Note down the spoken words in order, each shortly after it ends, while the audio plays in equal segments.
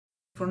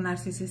from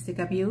narcissistic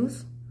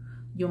abuse,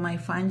 you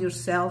might find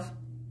yourself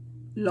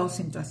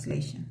lost in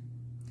translation.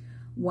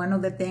 One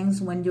of the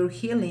things when you're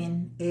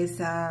healing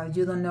is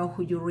you don't know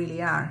who you really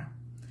are.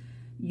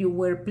 You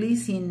were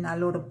pleasing a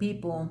lot of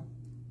people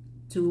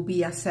to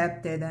be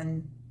accepted,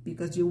 and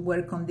because you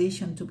were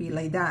conditioned to be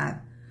like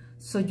that.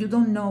 So you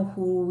don't know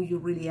who you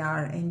really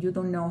are, and you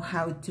don't know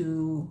how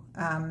to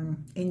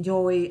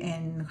enjoy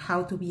and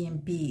how to be in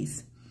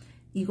peace.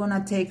 It's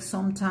gonna take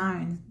some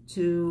time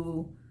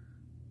to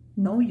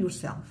know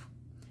yourself,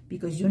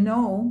 because you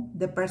know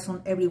the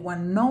person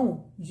everyone knows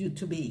you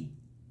to be,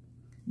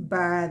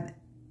 but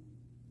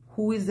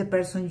who is the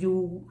person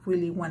you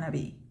really wanna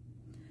be?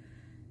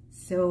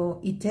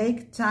 So it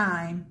takes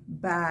time,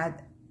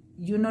 but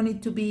you don't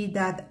need to be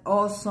that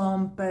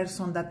awesome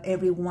person that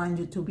everyone wants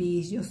you to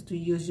be just to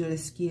use your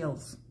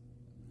skills.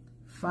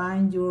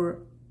 Find your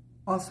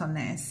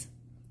awesomeness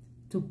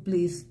to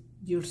please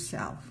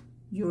yourself.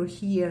 You're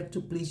here to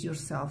please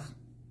yourself,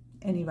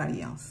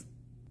 anybody else.